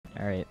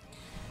All right.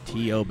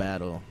 TO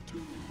battle.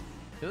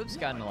 Philip's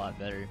gotten a lot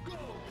better.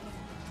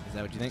 Is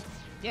that what you think?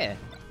 Yeah.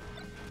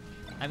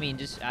 I mean,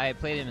 I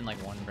played him in like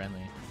one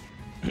friendly,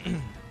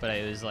 but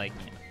it was like,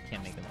 you know,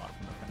 can't make them off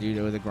from the friendly.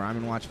 Dude, are the Grime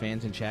and Watch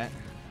fans in chat?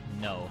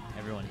 No,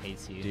 everyone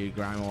hates you. Dude,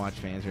 Grime and Watch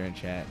fans are in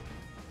chat.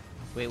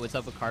 Wait, what's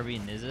up with Carby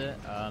and Nizza?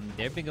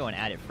 They've been going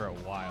at it for a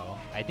while.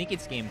 I think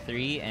it's game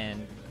 3,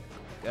 and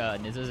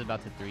Nizza's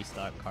about to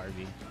 3-stock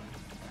Carby.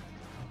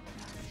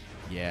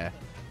 Yeah.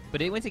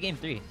 But it went to game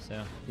 3,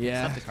 so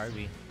yeah. it's not the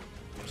Carby.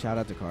 Shout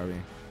out to Carby.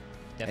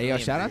 Definitely hey, yo,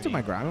 shout out to improving.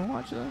 my Grime and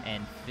Watch, though.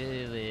 And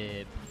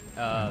Philip.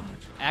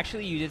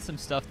 Actually, you did some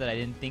stuff that I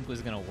didn't think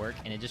was going to work,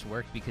 and it just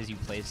worked because you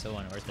play so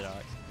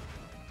unorthodox.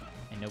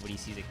 And nobody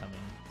sees it coming.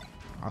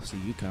 I'll see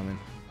you coming.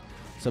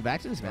 So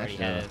back to this match,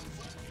 Already had it.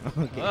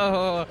 Okay.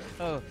 Oh,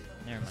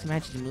 never This mind.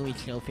 match is moving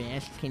so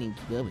fast, can't even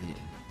keep up with it.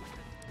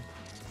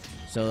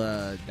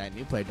 So, that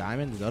new player,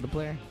 Diamond, the Zelda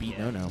player, beat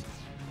Yeah. No.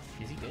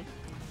 Is he good?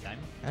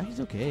 Diamond?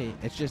 He's okay.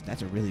 It's just,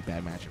 that's a really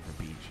bad matchup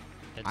for Peach.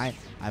 That's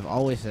I've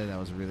always said that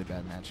was a really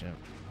bad matchup.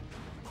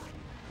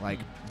 Like,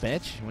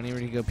 Betch, whenever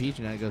he go Peach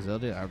and I go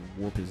Zelda, I'd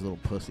whoop his little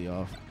pussy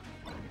off.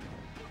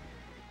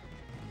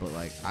 But,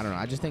 like, I don't know.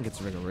 I just think it's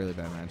like a really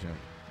bad matchup.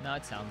 No,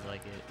 it sounds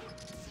like it.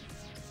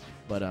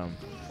 But,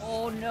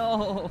 Oh,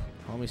 no.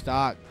 homie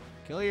stock,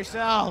 kill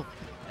yourself.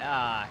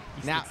 Ah,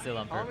 he Now, stood still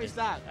on homie purpose.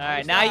 stock. All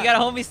right, now you got a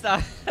homie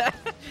stop.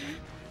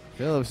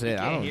 Philip said,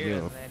 I Can't don't hear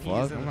give a us, man. He's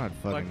fuck. in I'm the not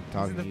fucking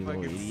talking to he's you in the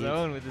little fucking idiots.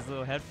 zone with his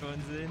little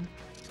headphones in.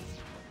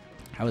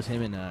 How was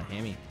him and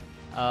Hammy?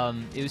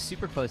 It was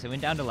super close. It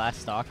went down to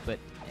last stock, but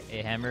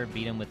a Hammer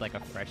beat him with like a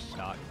fresh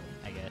stock,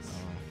 I guess.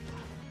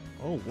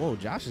 Oh, whoa,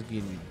 Josh is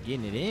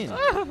getting it in.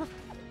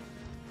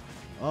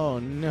 Oh,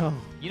 no.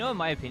 You know what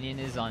my opinion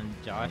is on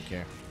I Josh? don't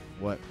care.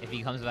 What? If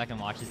he comes back and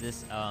watches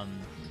this,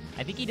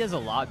 I think he does a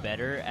lot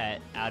better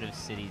at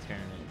out-of-city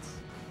tournaments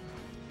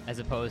as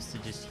opposed to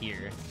just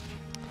here.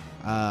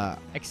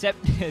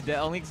 Except the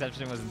only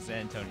exception was in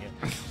San Antonio.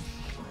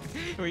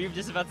 Were you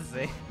just about to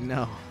say?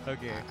 No.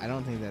 Okay. I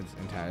don't think that's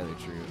entirely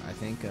true. I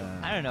think,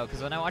 I don't know,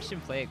 because when I watched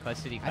him play at Clutch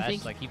City I Clash,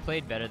 think- like, he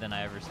played better than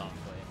I ever saw him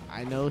play.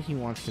 I know he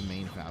wants to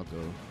main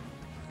Falco.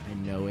 I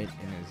know it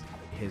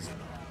in his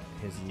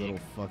little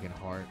fucking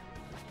heart.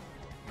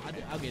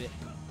 I'll get it.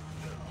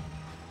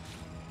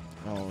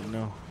 Oh,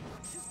 no.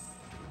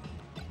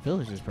 Phil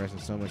is just pressing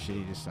so much shit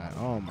he just said.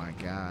 Oh, my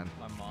God.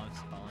 My mom's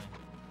calling.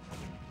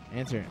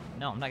 Answer.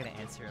 No, I'm not going to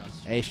answer on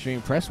stream. Hey,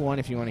 stream, press 1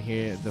 if you want to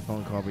hear the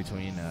phone call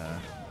between,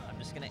 I'm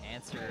just going to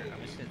answer.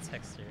 I'm just going to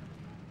text her.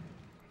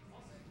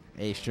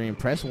 Hey, stream,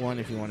 press 1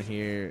 if you want to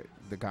hear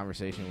the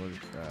conversation with,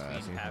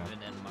 Between Kevin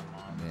and my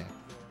mom. Yeah.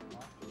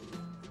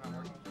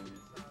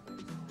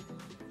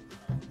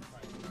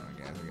 Alright,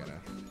 guys, we gotta...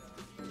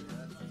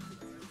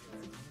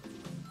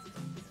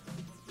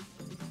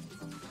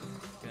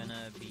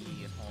 Gonna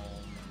be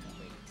home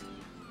late.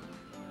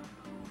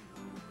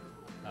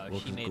 Oh,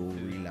 Wooks she made food.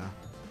 Guerrilla.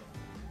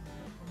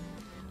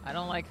 I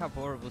don't like how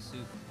Portable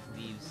Soup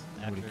leaves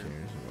Nobody after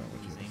cares about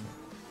what you losing.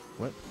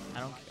 What?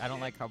 I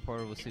don't like how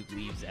Portable Soup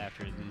leaves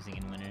after losing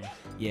in winter.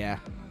 Yeah.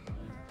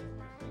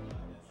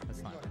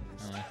 That's not.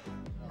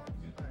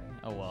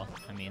 Oh well.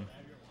 I mean,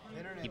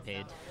 he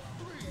paid.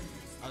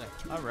 Okay.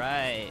 All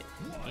right.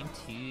 Game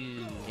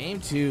 2. Game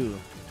 2.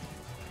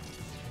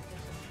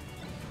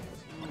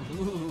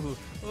 Ooh.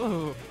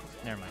 Ooh.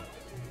 Never mind.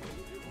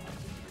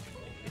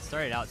 It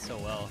started out so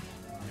well.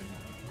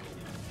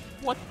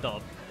 What the?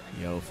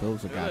 Yo,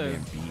 Philip's a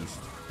goddamn beast.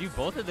 Dude,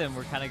 both of them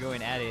were kind of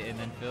going at it, and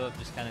then Philip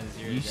just kind of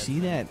zeroed. You see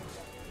that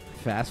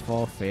fast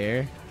fall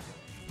fair?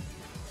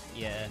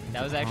 Yeah,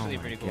 that was actually Oh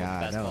pretty my cool.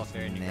 God, Fast that ball was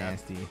fair and you grab.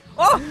 nasty.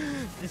 Oh!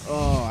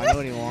 Oh, I know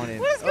what he wanted.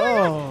 What is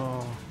going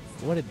on?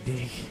 What a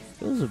dick.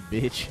 It was a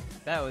bitch.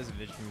 That was a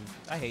bitch move.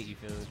 I hate you,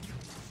 Philip.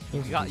 It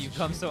was a You've bitch.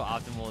 come so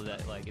optimal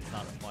that like it's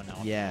not fun now.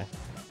 Yeah.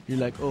 You're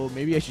like, oh,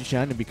 maybe I should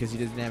shine him because he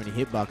doesn't have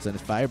any hitbox on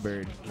his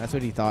Firebird. That's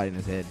what he thought in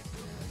his head.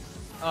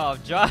 Oh,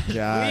 Josh,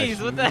 Josh, please,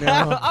 what the no.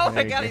 hell? Oh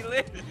my There you God, go. he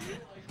lived.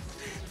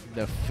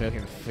 The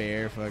fucking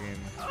fair fucking...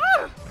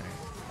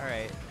 All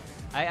right,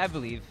 I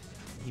believe.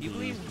 You You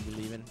believe?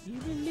 You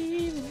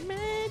believe in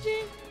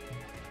magic.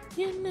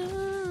 You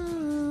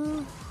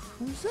know.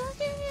 I'm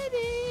sucking your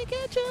dick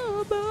at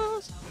your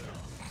balls.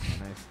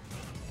 Nice.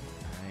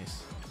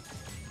 Nice.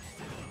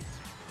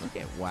 Look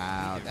at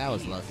wow. That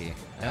was lucky.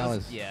 That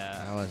was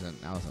yeah. That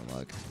wasn't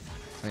luck.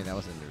 I mean that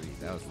wasn't the read.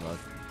 That was luck.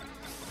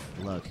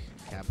 Luck.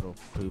 Capital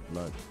poop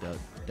luck.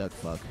 Duck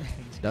fuck.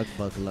 Duck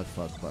fuck luck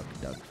fuck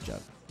duck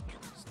chuck.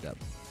 Step.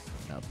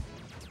 Up.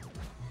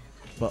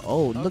 But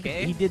oh look,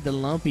 Okay. he did the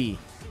lumpy.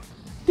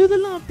 Do the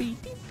lumpy.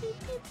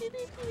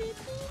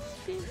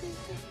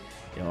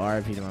 Yo,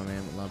 RIP to my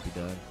man Lumpy,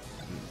 dog.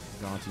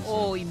 He's gone too soon.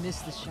 Oh, he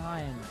missed the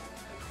shine.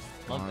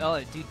 Gone. Oh,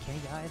 dude, Kenny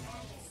died.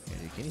 Yeah,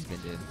 dude, Kenny's been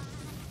dead.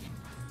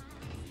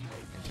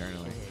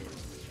 Internally.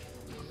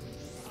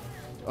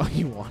 Oh,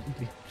 he wanted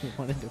to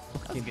fucking...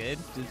 That's good.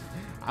 Just,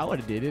 I would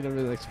have did it. I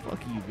was like,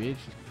 fuck you, bitch.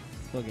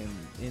 Fucking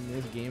in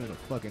this game, it'll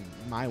fucking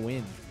my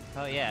win.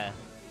 Oh, yeah.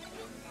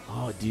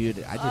 Oh,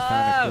 dude, I just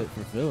found a clip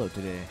for Philip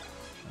today.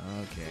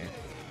 Okay.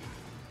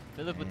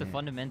 Philip with the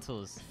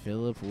fundamentals.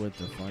 Philip with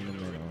the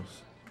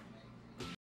fundamentals.